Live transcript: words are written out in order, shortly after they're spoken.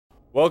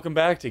Welcome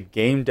back to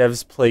Game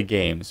Devs Play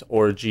Games,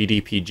 or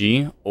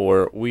GDPG,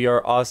 or We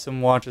Are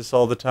Awesome Watch Us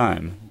All the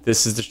Time.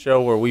 This is the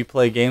show where we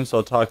play games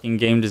while talking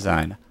game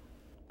design.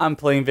 I'm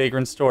playing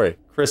Vagrant Story.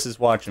 Chris is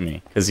watching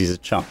me, because he's a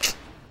chump.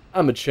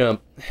 I'm a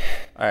chump.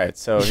 Alright,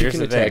 so here's the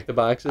thing. You can attack the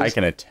boxes? I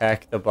can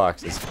attack the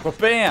boxes. But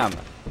bam!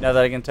 Now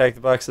that I can attack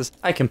the boxes,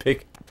 I can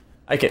pick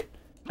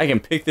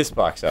pick this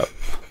box up.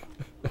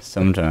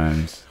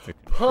 Sometimes.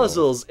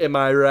 Puzzles, am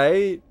I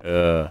right?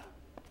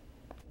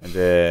 And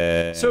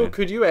then... So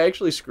could you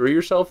actually screw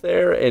yourself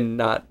there and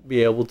not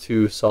be able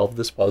to solve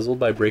this puzzle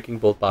by breaking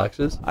both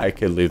boxes? I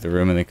could leave the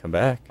room and then come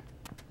back.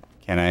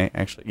 Can I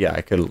actually? Yeah, I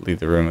could leave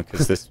the room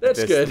because this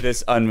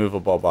this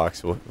unmovable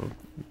box will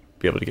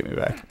be able to get me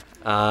back.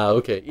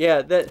 Okay.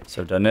 Yeah, that.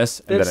 So I've done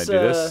this, and then I do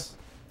this.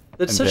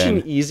 That's such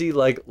an easy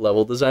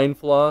level design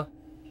flaw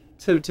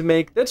to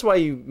make. That's why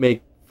you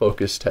make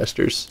focus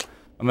testers.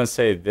 I'm gonna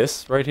say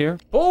this right here.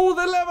 Pull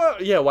the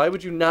lever. Yeah. Why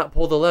would you not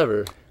pull the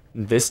lever?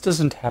 This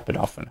doesn't happen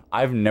often.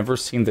 I've never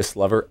seen this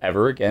lever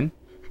ever again.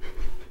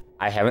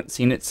 I haven't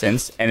seen it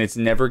since, and it's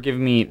never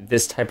given me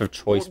this type of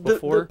choice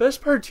before. The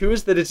best part, too,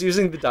 is that it's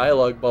using the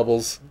dialogue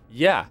bubbles.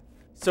 Yeah.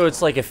 So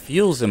it's like it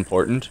feels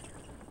important.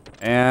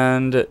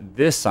 And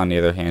this, on the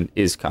other hand,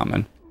 is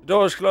common. The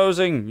door's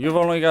closing. You've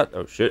only got...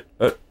 Oh, shit.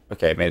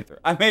 Okay, I made it through.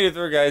 I made it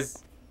through,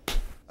 guys.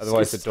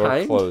 Otherwise, the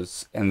door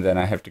closes, and then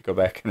I have to go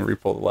back and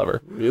re-pull the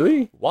lever.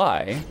 Really?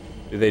 Why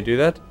do they do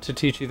that? To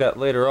teach you that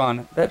later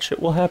on, that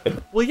shit will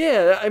happen. Well,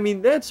 yeah, I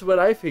mean, that's what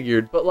I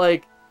figured, but,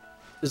 like,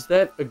 is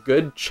that a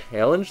good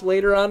challenge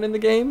later on in the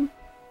game?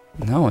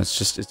 No,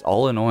 it's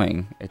all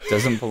annoying. It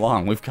doesn't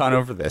belong. We've gone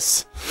over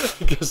this.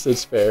 I guess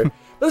that's fair.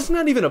 But it's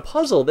not even a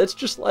puzzle. That's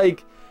just,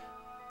 like,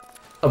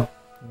 a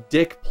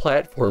dick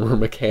platformer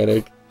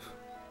mechanic.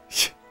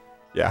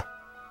 Yeah.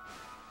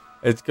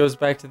 It goes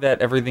back to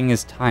that everything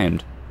is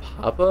timed.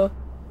 Papa?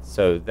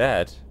 So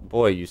that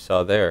boy you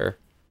saw there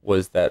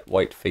was that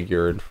white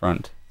figure in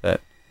front. That.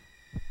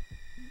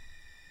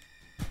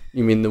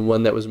 You mean the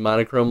one that was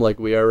monochrome like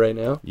we are right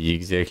now?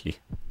 Exactly.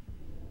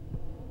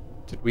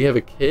 Did we have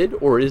a kid,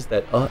 or is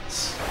that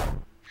us?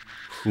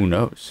 Who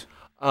knows?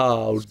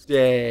 Oh,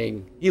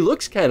 dang. He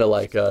looks kind of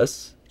like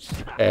us.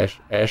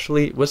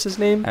 Ashley, what's his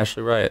name?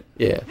 Ashley Riot.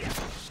 Yeah.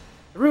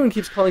 Everyone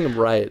keeps calling him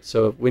Riot,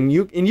 so when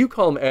you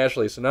call him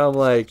Ashley, so now I'm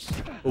like,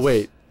 oh,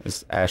 wait.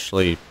 It's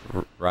Ashley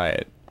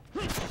Riot.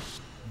 But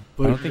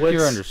I don't think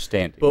you're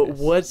understanding. But this.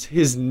 What's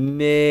his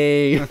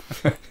name?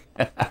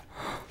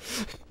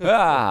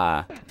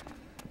 Ah!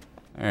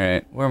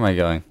 Alright, where am I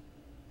going?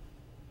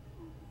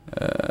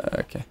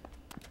 Okay.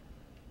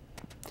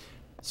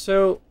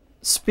 So,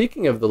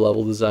 speaking of the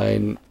level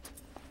design,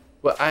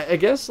 well, I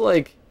guess,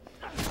 like,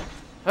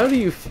 how do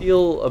you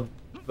feel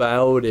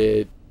about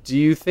it? Do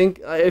you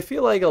think... I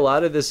feel like a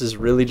lot of this is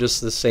really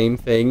just the same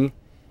thing,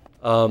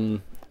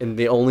 and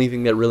the only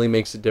thing that really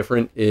makes it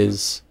different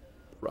is,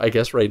 I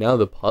guess right now,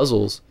 the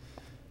puzzles.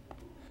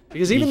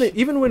 Because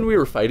even when we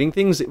were fighting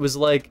things, it was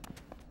like,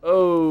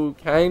 oh,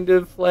 kind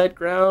of flat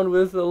ground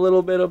with a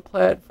little bit of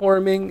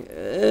platforming.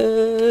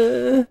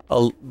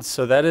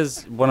 So that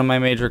is one of my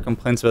major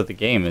complaints about the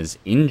game is,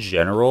 in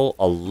general,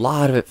 a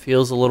lot of it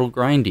feels a little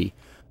grindy.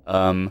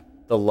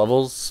 The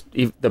levels,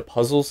 the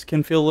puzzles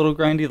can feel a little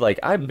grindy. Like,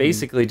 I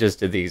basically just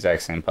did the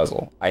exact same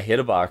puzzle. I hit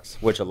a box,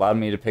 which allowed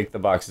me to pick the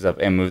boxes up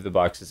and move the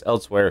boxes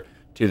elsewhere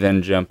to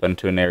then jump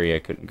into an area I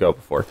couldn't go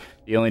before.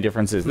 The only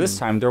difference is this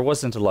time there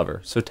wasn't a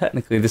lever, so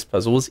technically this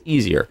puzzle was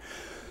easier.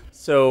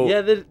 So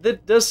yeah,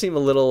 that does seem a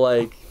little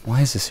like...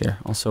 Why is this here?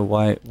 Also,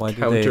 why do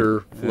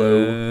counter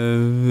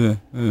they...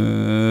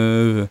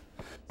 flow.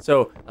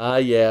 So...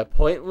 yeah,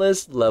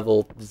 pointless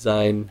level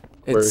design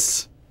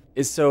works.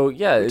 So,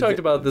 yeah... We talked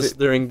about this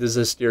during the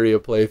Zestiria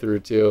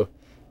playthrough, too.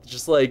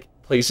 Just, like,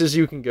 places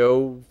you can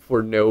go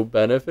for no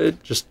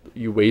benefit, just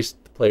you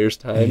waste the player's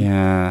time.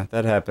 Yeah,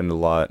 that happened a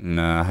lot in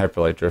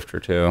Hyperlight Drifter,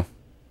 too.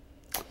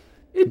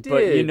 It did.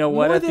 But you know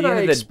what? More at than the end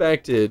I of the,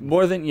 expected.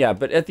 More than, yeah,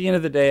 but at the end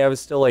of the day, I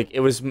was still like, it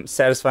was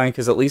satisfying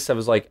because at least I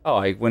was like, oh,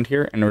 I went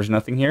here and there was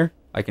nothing here.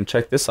 I can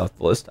check this off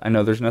the list. I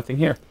know there's nothing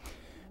here.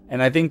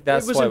 And I think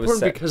that's why it was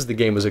important because the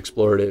game was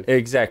explorative.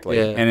 Exactly.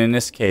 Yeah. And in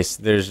this case,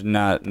 there's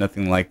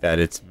nothing like that.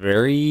 It's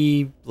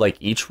very, like,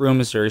 each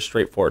room is very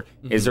straightforward.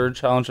 Is there a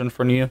challenge in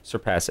front of you?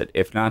 Surpass it.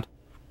 If not,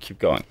 keep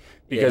going.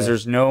 Because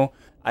there's no,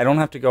 I don't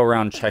have to go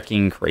around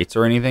checking crates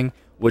or anything,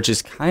 which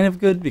is kind of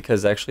good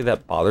because actually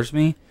that bothers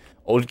me.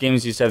 Old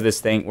games used to have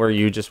this thing where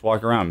you just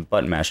walk around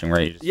button mashing,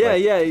 right? You just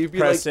you'd be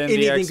like,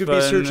 anything could be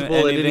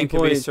searchable at any point. Anything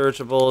could be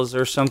searchable. Is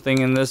there something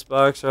in this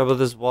box? How about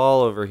this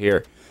wall over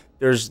here?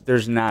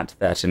 There's not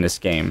that in this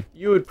game.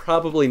 You would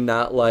probably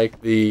not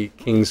like the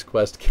King's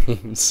Quest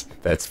games.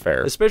 That's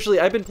fair. Especially,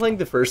 I've been playing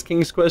the first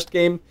King's Quest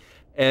game,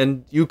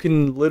 and you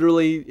can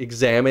literally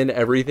examine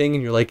everything,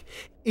 and you're like,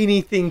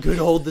 anything could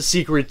hold the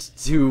secret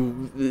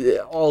to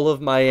all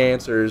of my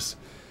answers.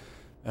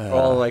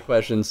 All of my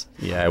questions.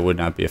 Yeah, I would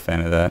not be a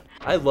fan of that.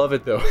 I love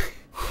it though.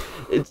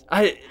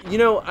 I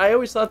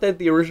always thought that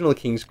the original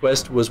King's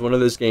Quest was one of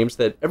those games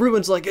that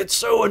everyone's like, it's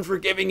so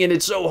unforgiving and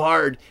it's so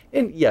hard.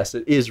 And yes,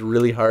 it is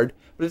really hard,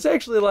 but it's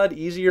actually a lot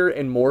easier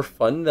and more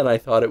fun than I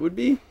thought it would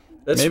be.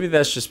 Maybe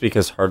that's just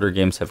because harder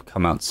games have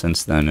come out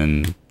since then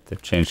and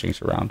they've changed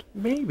things around.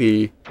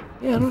 Maybe.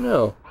 Yeah, I don't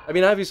know. I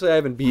mean, obviously I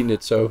haven't beaten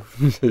it, so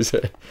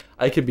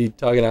I could be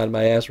talking out of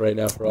my ass right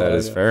now for all I know. That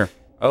is fair.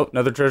 Oh,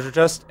 another treasure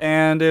chest,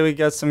 and we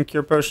got some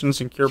cure potions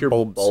and cure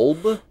bulbs.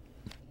 Bulb?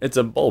 It's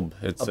a bulb.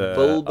 It's a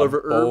bulb of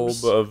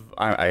herbs. Bulb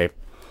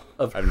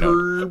of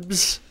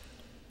herbs.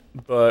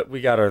 But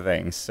we got our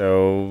things,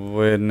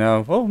 so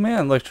now, oh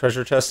man, like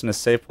treasure chest and a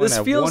save point. This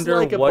feels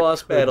like a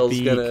boss battle's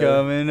gonna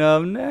coming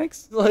up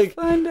next. Like,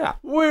 find out.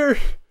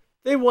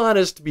 They want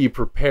us to be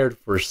prepared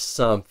for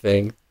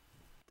something.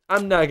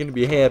 I'm not going to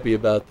be happy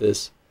about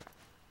this.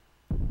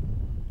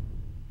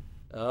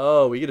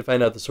 Oh, we get to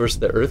find out the source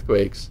of the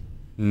earthquakes.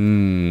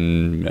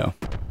 No.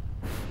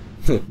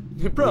 Probably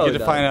we get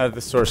to find out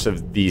the source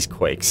of these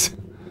quakes.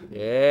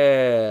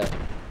 Yeah.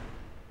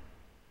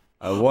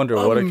 I wonder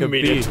what it could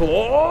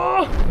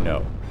Minotaur? be.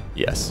 No.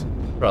 Yes.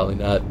 Probably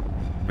not.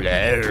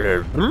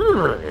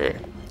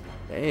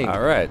 Dang.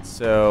 All right,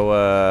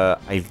 so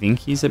I think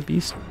he's a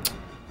beast.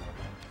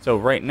 So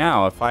right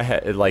now, if I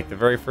had, like, the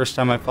very first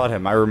time I fought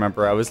him, I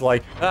remember I was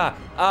like, I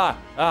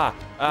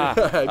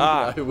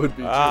would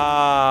be too.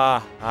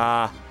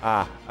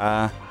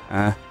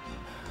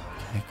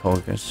 Okay, cool.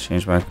 Just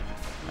change my.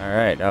 All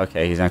right.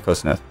 Okay, he's not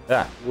close enough.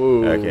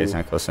 Whoa. Okay, he's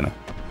not close enough.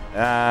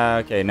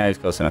 Okay, now he's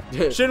close enough.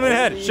 Shoot him in the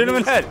head. Shoot him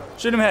in the head.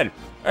 Shoot him in the head.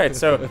 All right.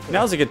 So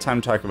now's a good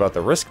time to talk about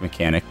the risk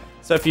mechanic.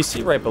 So if you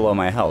see right below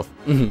my health,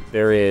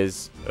 there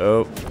is.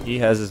 Oh, he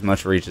has as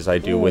much reach as I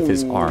do with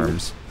his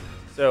arms.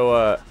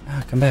 So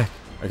come back.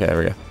 Okay, there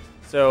we go.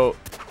 So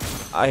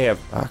I have.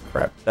 Oh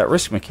crap. That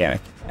risk mechanic.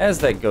 As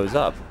that goes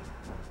up.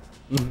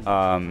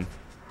 By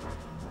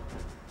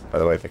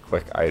the way, the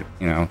quick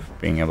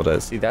being able to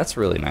see, that's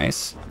really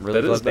nice. I'm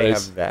really glad they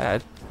have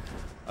that.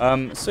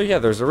 So yeah,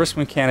 there's a risk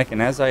mechanic,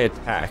 and as I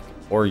attack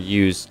or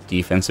use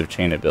defensive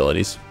chain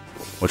abilities,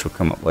 which will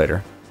come up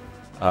later,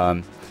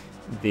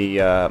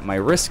 my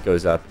risk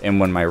goes up, and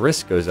when my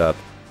risk goes up,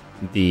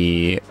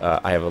 I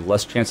have a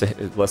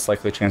less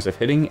likely chance of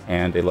hitting,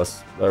 and do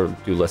less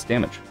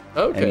damage.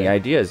 Okay. And the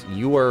idea is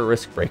you are a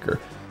risk breaker.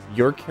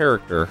 Your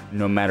character,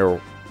 no matter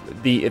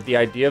the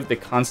idea of the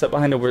concept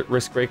behind a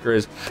risk breaker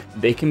is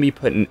they can be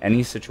put in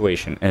any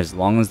situation, and as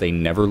long as they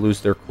never lose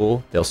their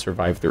cool, they'll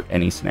survive through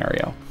any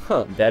scenario.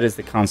 That is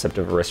the concept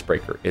of a risk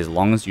breaker. As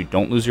long as you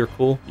don't lose your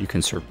cool, you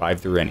can survive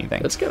through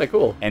anything. That's kind of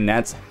cool. And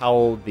that's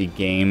how the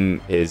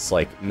game is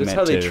like. That's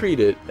how they treat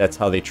it. That's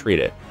how they treat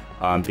it.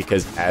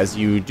 Because as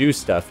you do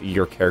stuff,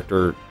 your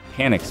character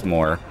panics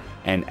more,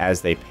 and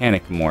as they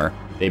panic more,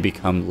 they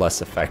become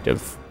less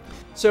effective.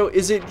 So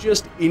is it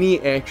just any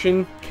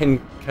action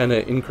can kind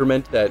of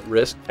increment that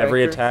risk factor?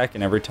 Every attack,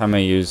 and every time I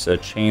use a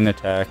chain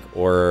attack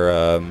or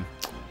a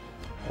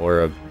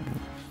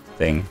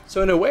thing.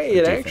 So in a way,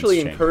 it actually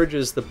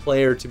encourages the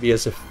player to be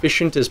as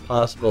efficient as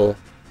possible.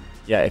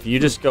 Yeah, if you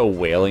just go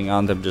wailing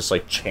on them, just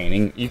like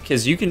chaining,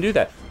 because you can do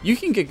that. You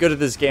can get good at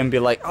this game and be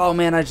like, oh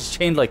man, I just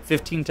chained like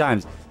 15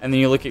 times. And then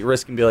you look at your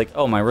risk and be like,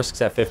 oh, my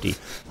risk's at 50.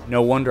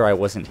 No wonder I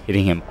wasn't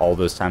hitting him all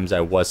those times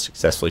I was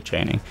successfully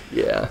chaining.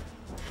 Yeah.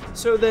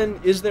 So then,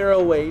 is there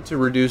a way to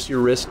reduce your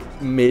risk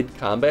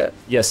mid-combat?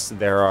 Yes,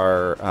 there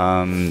are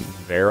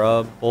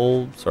Vera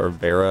bulbs or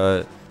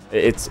Vera.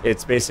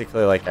 It's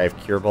basically like I have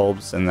Cure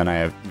bulbs and then I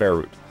have Vera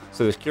root.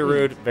 So there's Cure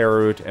root,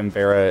 Vera root, and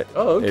Vera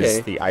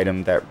is the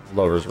item that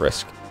lowers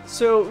risk.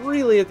 So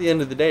really, at the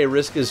end of the day,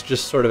 risk is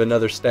just sort of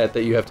another stat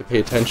that you have to pay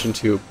attention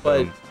to.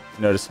 But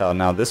notice how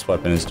now this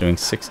weapon is doing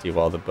 60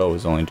 while the bow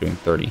is only doing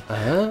 30.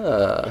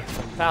 Ah.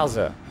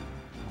 Pausa.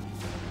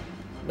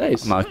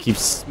 Nice. I'm gonna keep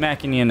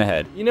smacking you in the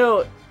head. You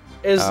know,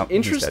 as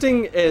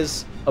interesting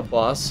as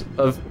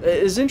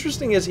as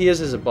interesting as he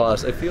is as a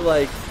boss, I feel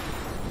like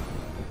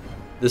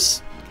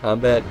this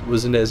combat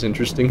wasn't as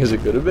interesting as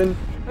it could have been.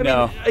 I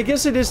mean, I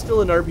guess it is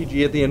still an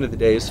RPG at the end of the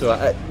day, so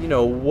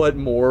what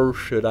more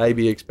should I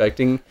be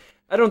expecting?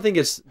 I don't think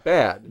it's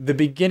bad. The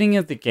beginning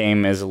of the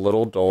game is a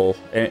little dull.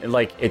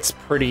 Like, it's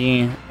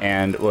pretty,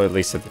 and well, at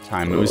least at the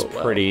time, it was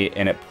pretty,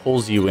 and it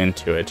pulls you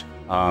into it.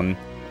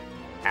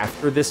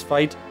 After this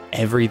fight,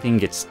 everything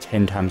gets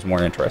 10 times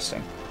more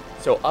interesting.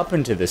 So up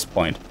until this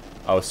point,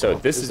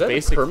 this is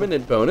basically a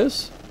permanent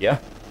bonus? Yeah.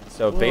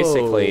 So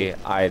basically,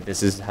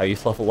 this is how you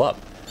level up.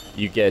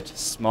 You get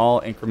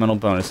small incremental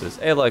bonuses.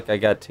 Hey, look, I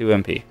got 2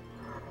 MP.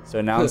 So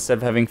now instead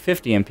of having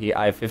 50 MP,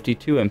 I have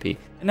 52 MP.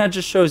 And that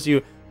just shows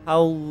you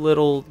how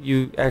little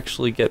you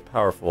actually get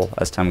powerful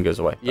as time goes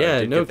away.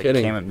 Yeah, no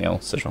kidding. Chamomile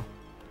sigil.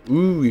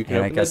 Ooh, you can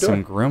and open I got that door.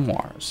 some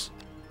grimoires.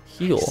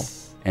 Heal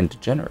and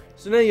degenerate.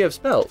 So now you have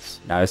spells.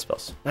 Now I have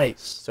spells.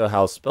 Nice. So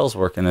how spells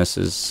work in this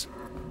is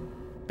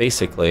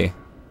basically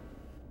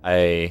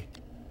I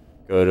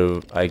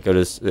go to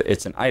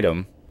it's an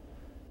item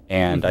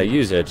and I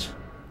use it.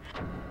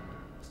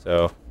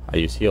 So I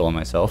use heal on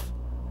myself,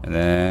 and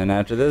then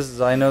after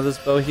this, I know this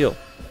bow heal.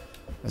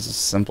 It's as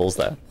simple as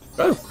that.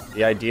 Oh.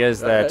 The idea is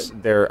that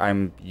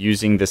I'm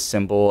using the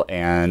symbol,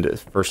 and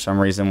for some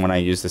reason, when I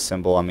use the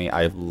symbol on me,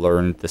 I've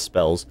learned the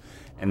spells,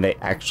 and they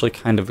actually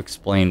kind of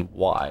explain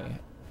why.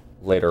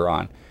 later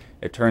on.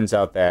 It turns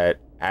out that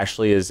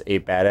Ashley is a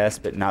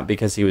badass, but not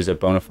because he was a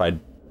bona fide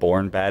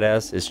born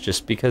badass. It's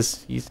just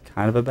because he's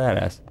kind of a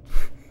badass.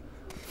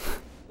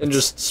 And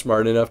just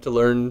smart enough to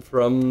learn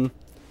from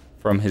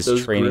his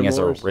those training as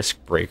a grimoires.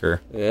 risk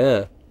breaker.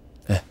 Yeah.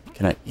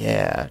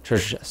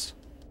 Treasure chest.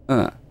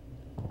 So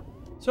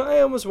I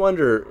almost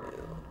wonder,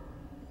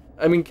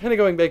 I mean, kind of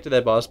going back to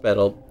that boss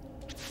battle,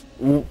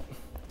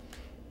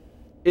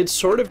 it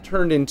sort of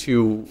turned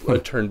into a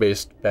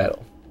turn-based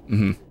battle.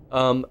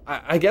 Mm-hmm.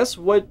 I guess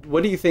what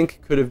do you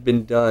think could have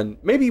been done?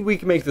 Maybe we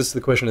can make this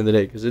the question of the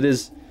day, because it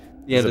is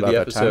the end of the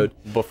episode.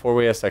 Before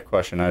we ask that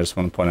question, I just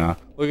want to point out,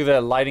 look at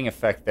that lighting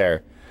effect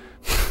there.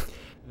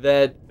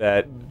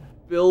 that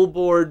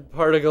billboard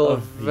particle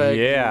effect.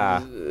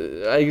 Yeah.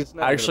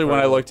 Actually, when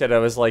I looked at it, I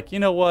was like, you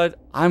know what?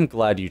 I'm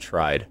glad you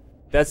tried.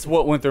 That's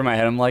what went through my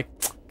head. I'm like,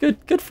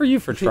 good for you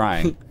for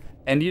trying.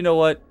 And you know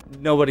what?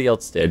 Nobody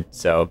else did,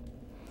 so...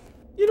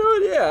 You know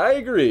what? Yeah, I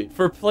agree.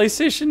 For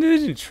PlayStation, you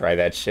didn't try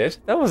that shit.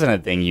 That wasn't a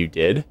thing you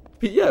did.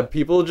 Yeah,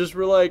 people just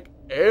were like,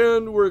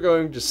 and we're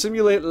going to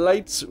simulate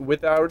lights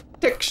without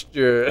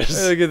textures.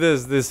 Hey, look at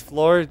this. This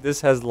floor,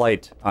 this has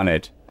light on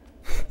it.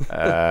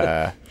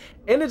 And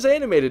it's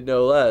animated,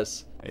 no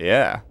less.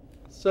 Yeah.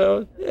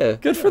 So, yeah.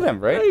 Good for them,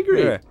 right? I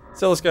agree. Yeah.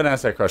 So let's go and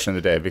ask that question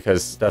of the day,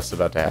 because stuff's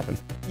about to happen.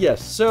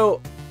 Yes,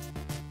 so...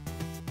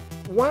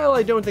 While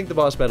I don't think the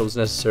boss battle was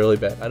necessarily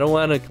bad, I don't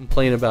want to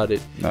complain about it.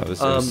 No,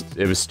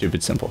 it was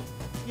stupid simple.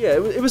 Yeah,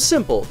 it was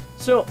simple.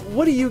 So,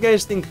 what do you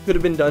guys think could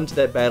have been done to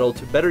that battle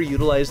to better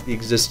utilize the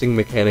existing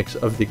mechanics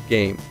of the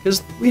game?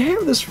 Because we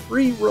have this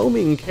free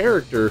roaming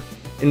character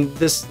in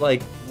this,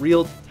 like,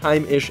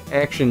 real-time-ish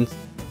action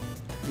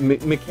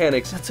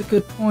mechanics. That's a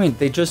good point.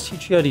 They just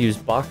teach you how to use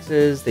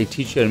boxes, they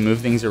teach you how to move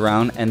things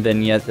around, and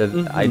then yet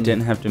I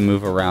didn't have to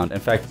move around. In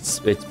fact, it's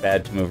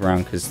bad to move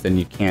around because then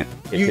you can't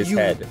hit his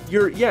head.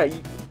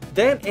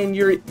 That and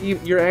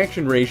your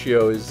action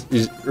ratio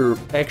or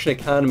action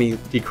economy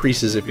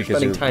decreases if you're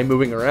spending time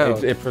moving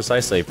around.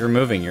 Precisely. If you're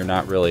moving, you're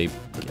not really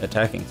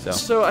attacking.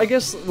 So I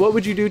guess what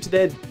would you do to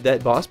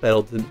that boss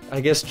battle to, I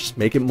guess, just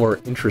make it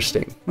more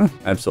interesting?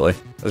 Absolutely.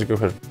 That's a good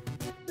question.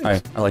 I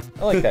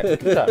like that.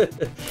 Good job.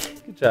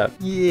 Good job.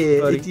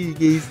 Yeah, I do,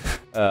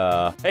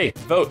 guys. Hey,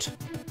 vote.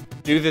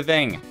 Do the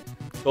thing.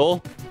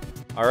 Cool?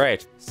 All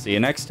right. See you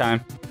next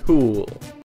time. Cool.